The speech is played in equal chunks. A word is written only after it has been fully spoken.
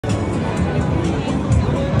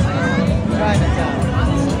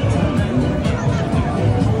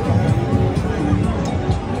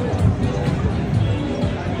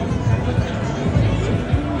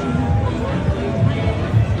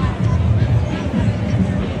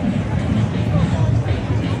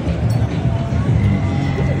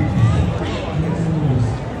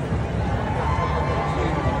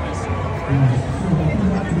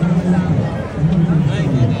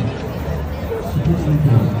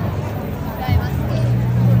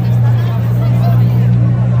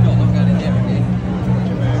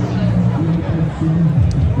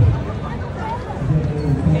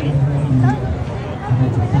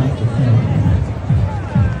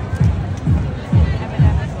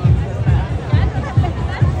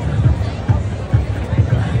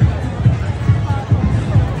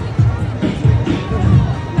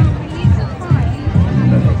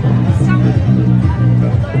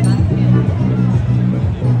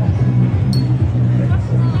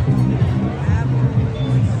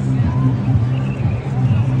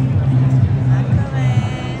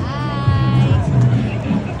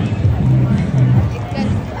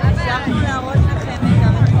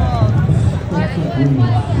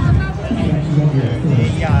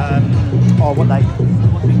Or what they...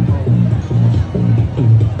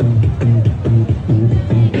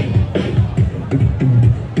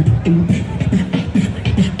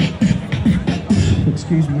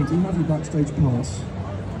 Excuse me, do you have your backstage pass?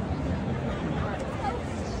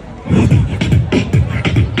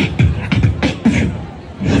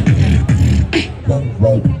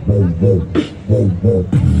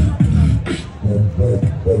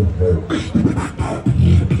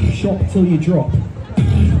 Shot till you drop.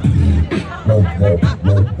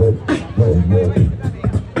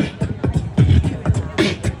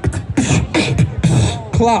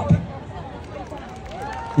 Clap.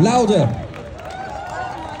 Louder.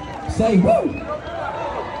 Say woo.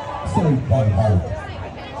 Say ho.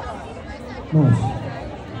 Nice.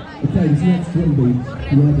 Okay, this next drum beat,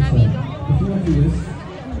 the other side. Before I do this,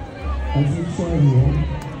 I'll just show everyone.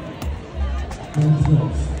 Hands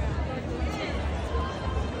knots.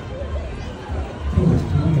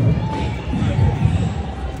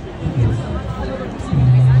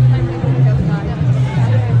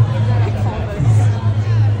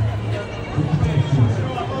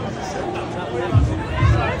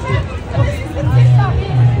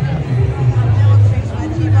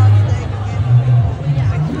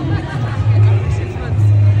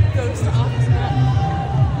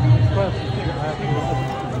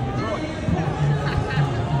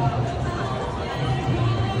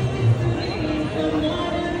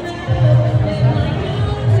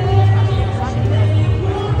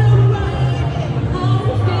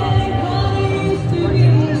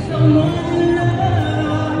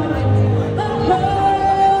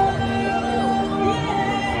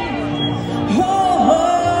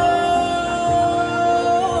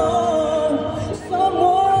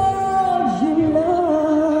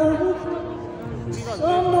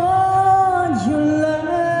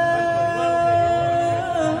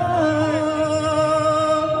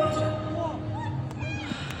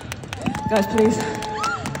 Guys, please.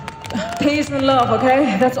 Peace and love,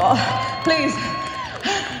 okay? That's all. Please.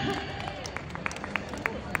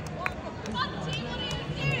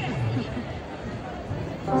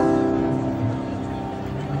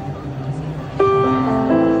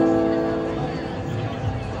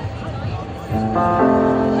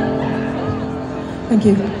 Thank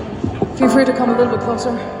you. Feel free to come a little bit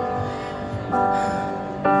closer.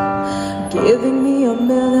 Giving me a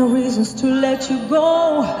million reasons to let you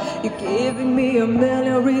go. You're giving me a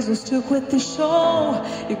million reasons to quit the show.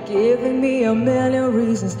 You're giving me a million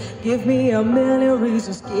reasons. Give me a million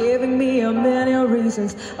reasons. Giving me a million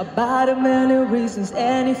reasons. About a million reasons.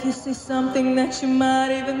 And if you say something that you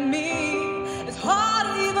might even mean, it's hard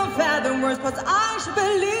to even fathom words, but I should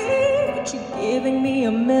believe. But you're giving me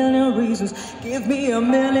a million reasons. Give me a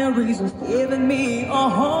million reasons. Giving me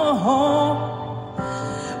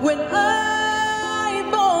when I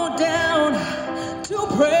bow down to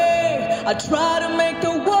pray, I try to make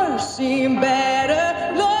the worst seem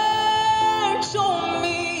better. Lord, show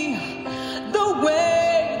me the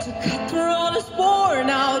way to cut through all this worn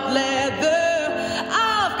out leather.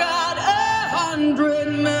 I've got 100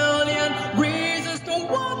 million reasons to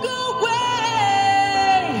walk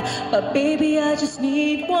away, but baby, I just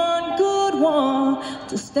need one good one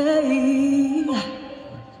to stay.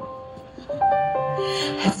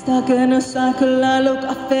 Head stuck in a cycle, I look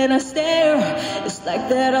up and I stare. It's like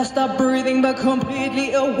that I stop breathing but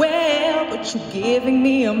completely aware. But you're giving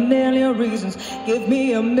me a million reasons. Give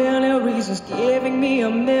me a million reasons. Giving me a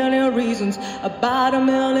million reasons. About a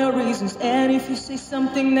million reasons. And if you say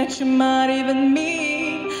something that you might even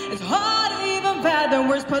mean, it's hard to even fathom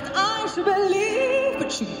words, but I should believe.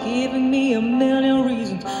 But you're giving me a million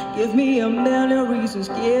reasons. Give me a million reasons.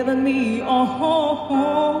 Giving me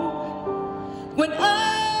when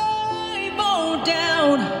I bow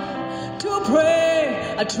down to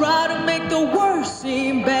pray, I try to make the worst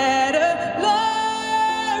seem better.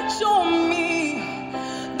 Lord, show me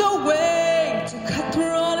the way to cut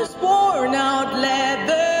through all this worn out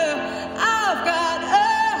leather. I've got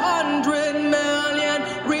 100 million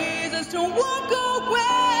reasons to walk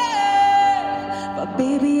away, but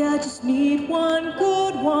baby, I just need one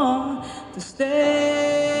good one to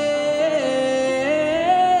stay.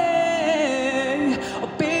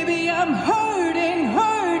 I'm hurting,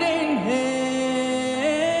 hey.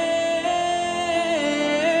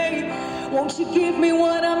 Won't you give me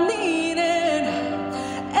what I'm needing?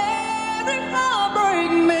 Every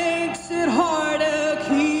heartbreak makes it hard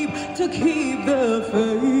to keep the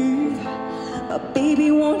faith. But baby,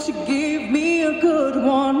 won't you give me a good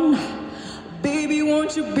one? Baby,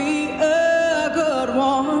 won't you be a good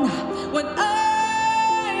one? When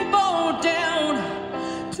I bow down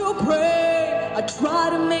to pray, I I try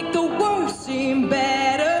to make the worst seem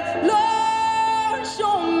better. Lord,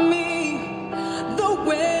 show me the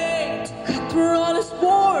way to cut through all this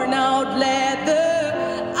worn out leather.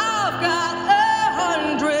 I've got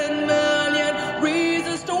 100 million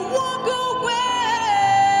reasons to walk away,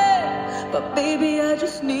 but baby, I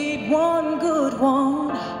just need one good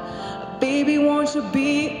one. Baby, won't you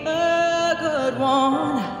be a good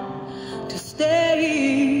one to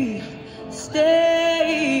stay,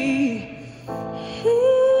 stay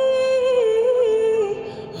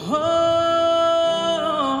home.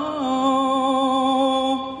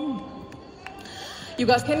 You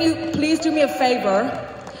guys, can you please do me a favor?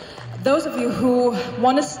 Those of you who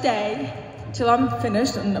want to stay till I'm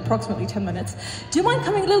finished in approximately 10 minutes, do you mind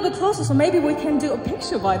coming a little bit closer so maybe we can do a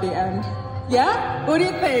picture by the end? Yeah? What do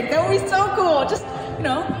you think? That would be so cool. Just, you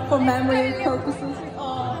know, for memory purposes.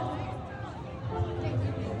 Oh.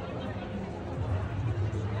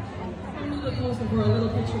 A little bit closer for a little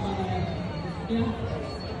picture by the end. Yeah?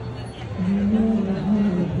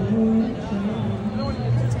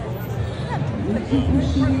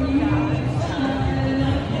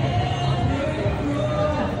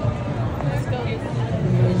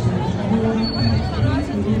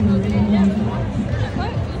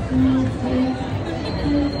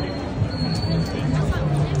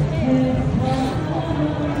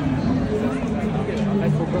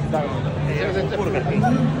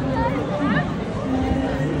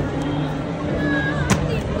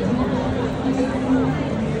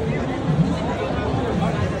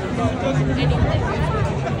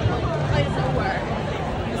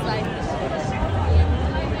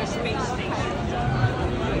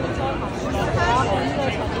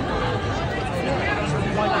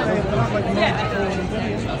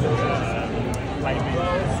 Like go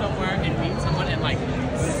somewhere and meet someone and like